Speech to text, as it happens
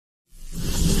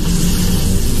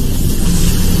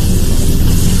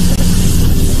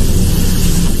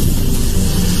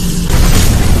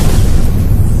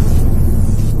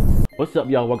What's up,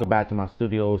 y'all? Welcome back to my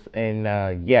studios.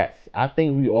 And yes, I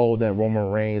think we all that Roman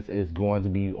Reigns is going to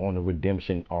be on the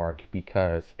redemption arc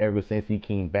because ever since he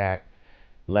came back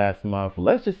last month,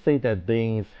 let's just say that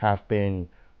things have been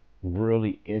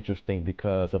really interesting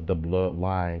because of the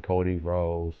bloodline, Cody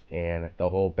Rhodes, and the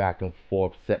whole back and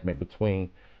forth segment between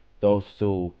those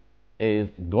two is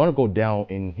going to go down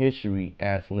in history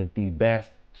as one of the best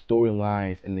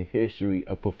storylines in the history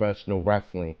of professional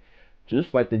wrestling.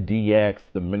 Just like the DX,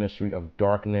 the Ministry of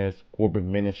Darkness, Corporate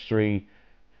Ministry,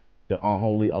 the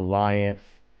Unholy Alliance,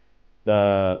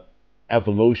 the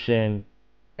Evolution,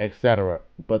 etc.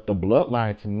 But the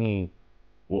Bloodline to me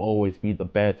will always be the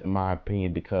best in my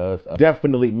opinion because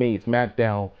definitely made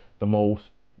SmackDown the most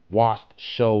watched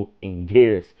show in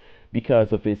years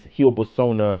because of his heel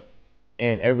persona.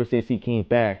 And ever since he came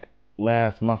back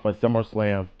last month at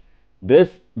SummerSlam, this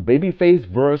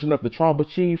babyface version of the Tribal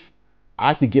Chief,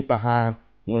 I could get behind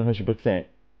 100%.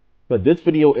 But this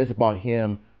video is about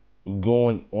him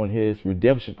going on his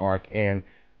redemption arc, and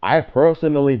I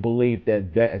personally believe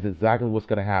that that is exactly what's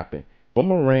going to happen.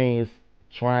 Roman Reigns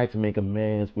trying to make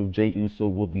amends with Jey Uso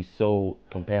will be so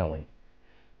compelling.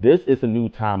 This is a new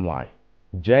timeline.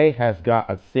 Jey has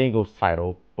got a singles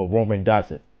title, but Roman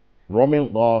doesn't.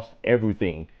 Roman lost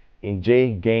everything, and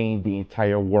Jey gained the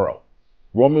entire world.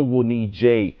 Roman will need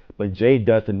Jey, but Jey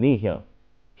doesn't need him.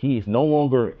 He is no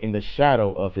longer in the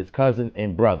shadow of his cousin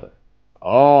and brother.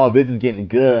 Oh, this is getting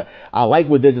good. I like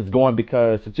where this is going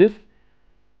because just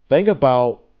think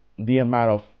about the amount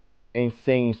of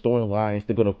insane storylines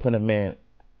they're going to put him in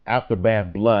after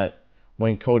Bad Blood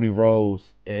when Cody Rhodes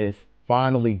is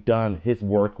finally done his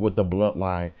work with the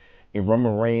bloodline and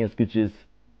Roman Reigns could just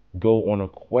go on a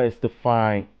quest to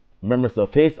find members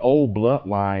of his old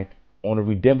bloodline on a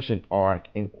redemption arc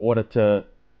in order to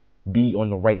be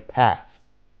on the right path.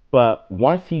 But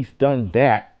once he's done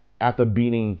that, after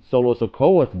beating Solo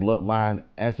Sikoa's bloodline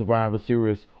at Survivor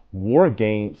Series War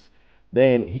Games,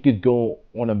 then he could go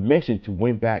on a mission to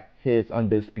win back his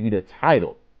undisputed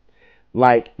title.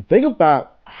 Like, think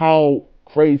about how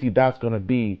crazy that's going to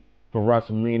be for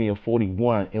WrestleMania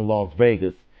 41 in Las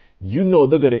Vegas. You know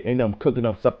they're going to end up cooking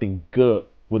up something good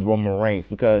with Roman Reigns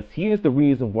because he is the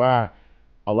reason why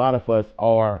a lot of us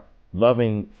are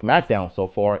loving SmackDown so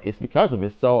far. It's because of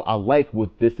it. So I like where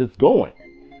this is going.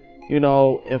 You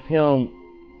know, if him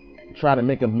trying to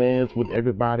make amends with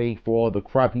everybody for all the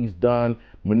crap he's done,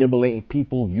 manipulating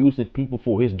people, using people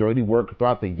for his dirty work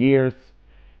throughout the years.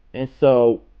 And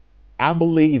so I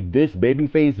believe this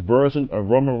babyface version of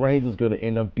Roman Reigns is going to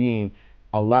end up being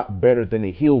a lot better than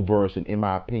the heel version, in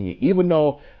my opinion. Even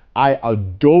though I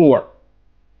adore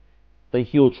the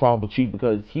heel Tribal Chief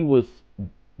because he was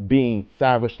being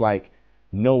savage like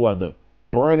no other,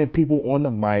 burning people on the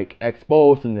mic,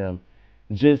 exposing them,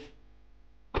 just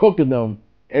cooking them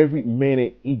every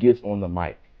minute he gets on the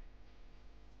mic.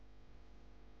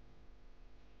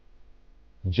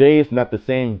 Jey is not the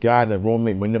same guy that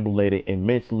Roman manipulated and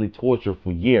mentally tortured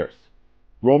for years.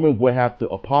 Roman will have to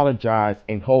apologize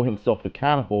and hold himself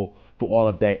accountable for all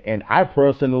of that, and I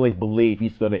personally believe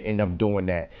he's going to end up doing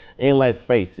that. And let's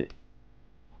face it,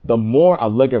 the more I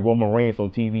look at Roman Reigns on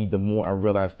TV, the more I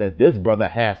realize that this brother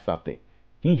has something.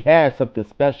 He has something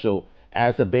special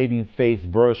as a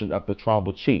babyface version of the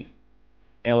Tribal Chief.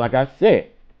 And like I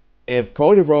said, if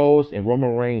Cody Rhodes and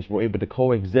Roman Reigns were able to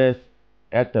coexist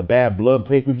at the Bad Blood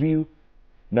pay-per-view,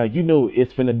 now you know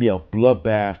it's going to be a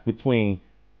bloodbath between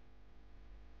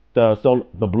the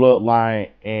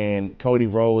Bloodline and Cody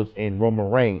Rhodes and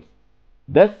Roman Reigns.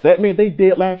 That segment they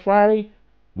did last Friday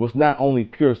was not only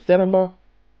pure cinema,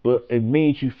 but it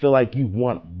made you feel like you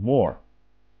want more.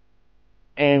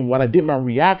 And when I did my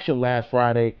reaction last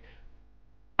Friday,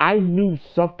 I knew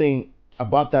something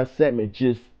about that segment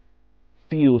just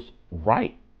feels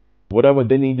right. Whatever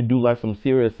they need to do, like some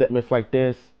serious segments like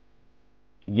this,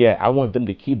 yeah, I want them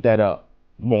to keep that up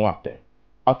more often.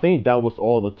 I think that was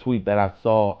all the tweet that I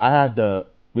saw. I had to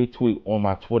retweet on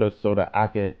my Twitter so that I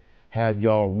could have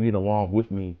y'all read along with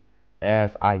me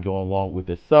as I go along with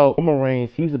it. So Roman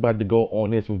Reigns, he's about to go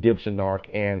on his redemption arc,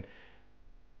 and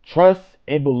trust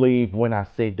and believe when I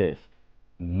say this.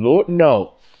 Lord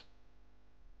knows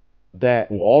that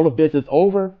when all of this is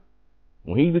over,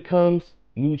 when he becomes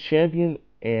new champion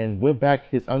and win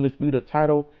back his undisputed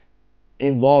title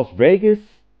in Las Vegas,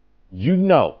 you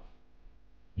know,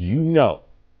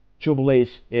 Triple H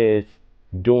is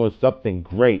doing something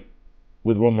great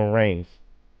with Roman Reigns.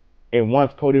 And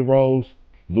once Cody Rhodes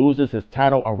loses his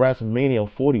title at WrestleMania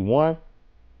 41,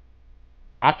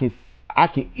 I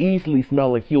can easily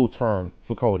smell a heel turn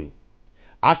for Cody.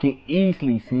 I can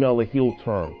easily smell a heel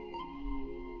turn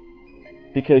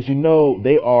because you know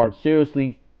they are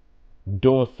seriously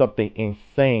doing something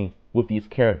insane with these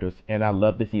characters, and I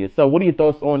love to see it. So, what are your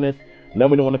thoughts on this? Let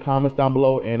me know in the comments down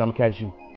below, and I'm gonna catch you